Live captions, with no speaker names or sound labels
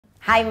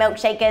Hi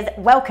Milkshakers,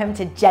 welcome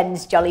to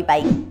Jen's Jolly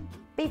Bake.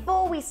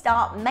 Before we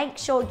start, make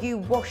sure you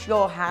wash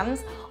your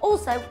hands.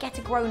 Also, get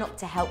a grown-up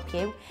to help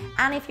you.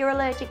 And if you're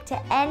allergic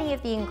to any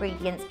of the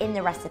ingredients in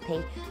the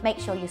recipe, make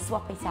sure you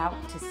swap it out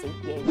to suit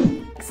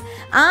you.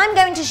 I'm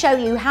going to show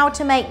you how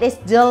to make this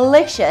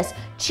delicious,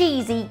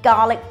 cheesy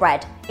garlic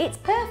bread. It's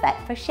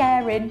perfect for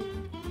sharing.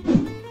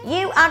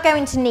 You are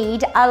going to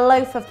need a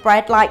loaf of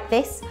bread like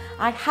this.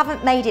 I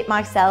haven't made it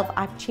myself,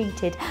 I've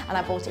cheated and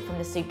I bought it from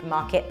the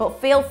supermarket,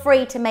 but feel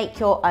free to make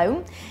your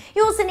own.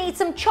 You also need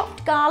some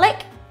chopped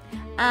garlic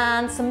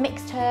and some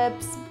mixed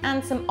herbs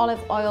and some olive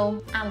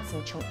oil and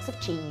some chunks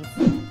of cheese.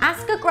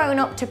 Ask a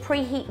grown-up to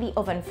preheat the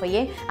oven for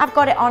you. I've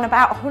got it on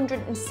about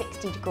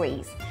 160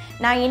 degrees.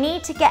 Now you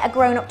need to get a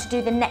grown-up to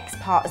do the next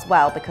part as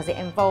well because it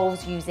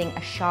involves using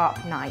a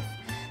sharp knife.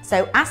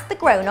 So ask the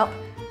grown-up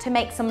to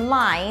make some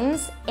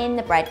lines in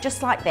the bread,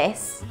 just like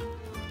this.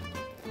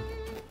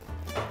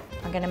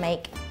 I'm gonna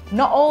make,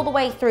 not all the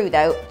way through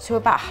though, to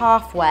about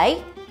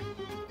halfway.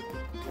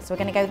 So we're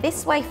gonna go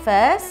this way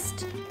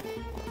first.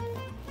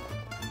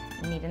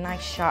 You need a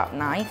nice sharp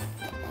knife.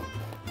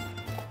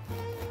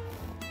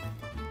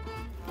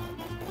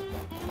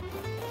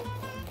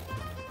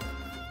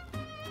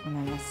 And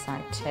then this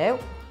side too.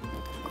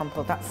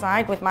 Crumpled that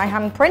side with my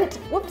handprint.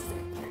 Whoops.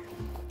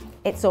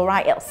 It's all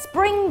right, it'll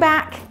spring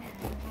back.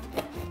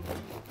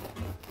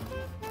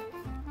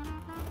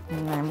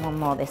 And then one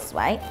more this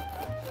way.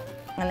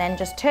 And then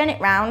just turn it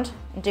round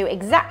and do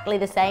exactly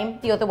the same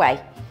the other way.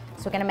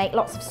 So we're going to make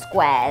lots of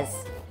squares.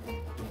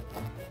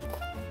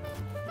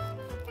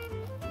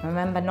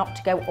 Remember not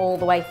to go all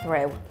the way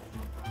through.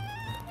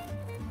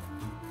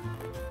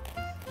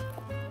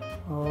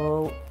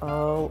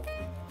 Oh.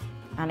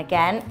 And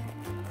again.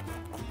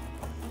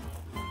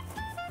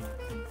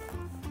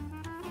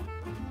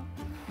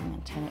 And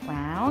then turn it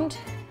round.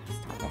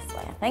 Start this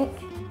way, I think.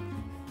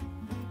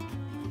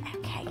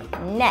 Okay,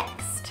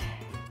 next.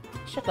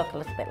 Should look a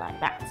little bit like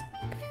that.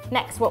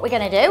 Next, what we're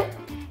going to do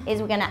is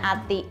we're going to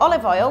add the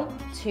olive oil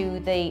to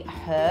the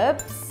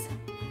herbs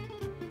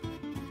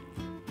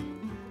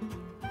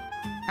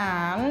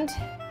and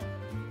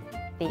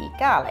the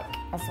garlic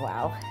as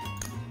well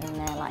in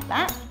there like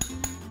that.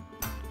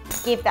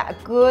 Give that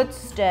a good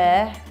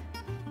stir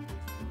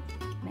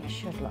and it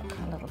should look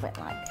a little bit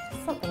like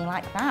something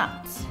like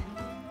that.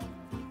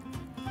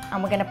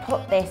 And we're going to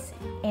put this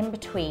in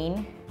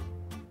between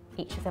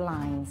each of the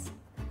lines.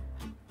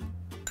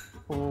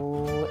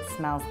 Oh, it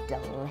smells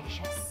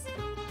delicious.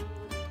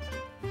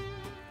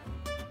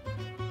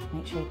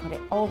 Make sure you put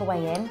it all the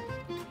way in.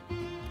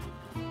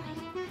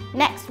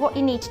 Next, what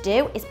you need to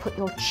do is put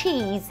your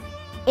cheese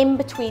in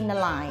between the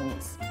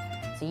lines.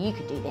 So you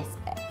could do this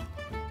bit.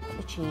 Put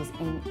the cheese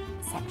in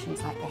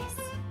sections like this.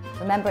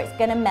 Remember, it's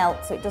going to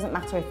melt, so it doesn't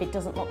matter if it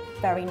doesn't look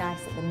very nice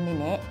at the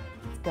minute.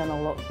 It's going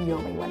to look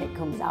yummy when it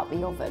comes out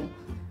the oven.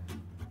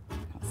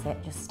 That's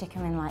it, just stick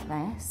them in like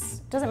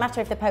this. Doesn't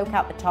matter if they poke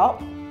out the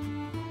top.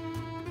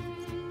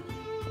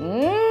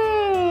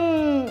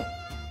 Mmm! A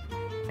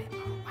bit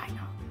more, why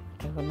not?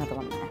 Do another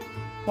one there.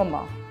 One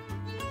more.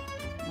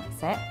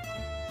 That's it.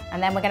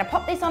 And then we're going to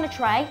pop this on a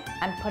tray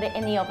and put it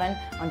in the oven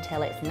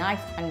until it's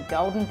nice and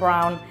golden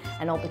brown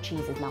and all the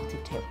cheese is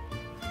melted too.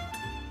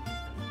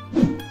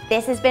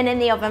 This has been in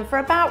the oven for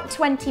about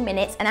 20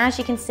 minutes and as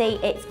you can see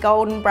it's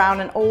golden brown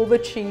and all the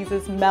cheese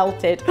is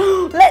melted.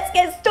 Let's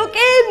get stuck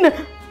in!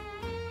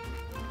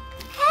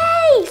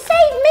 Hey,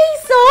 save me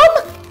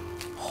some!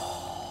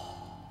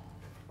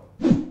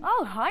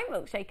 Oh, hi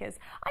Milkshakers.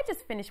 I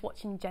just finished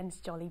watching Jen's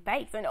Jolly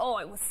Bakes and oh,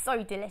 it was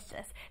so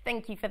delicious.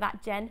 Thank you for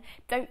that, Jen.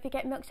 Don't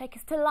forget,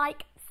 Milkshakers, to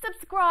like,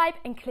 subscribe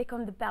and click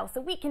on the bell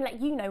so we can let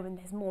you know when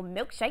there's more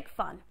milkshake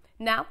fun.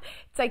 Now,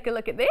 take a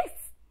look at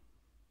this.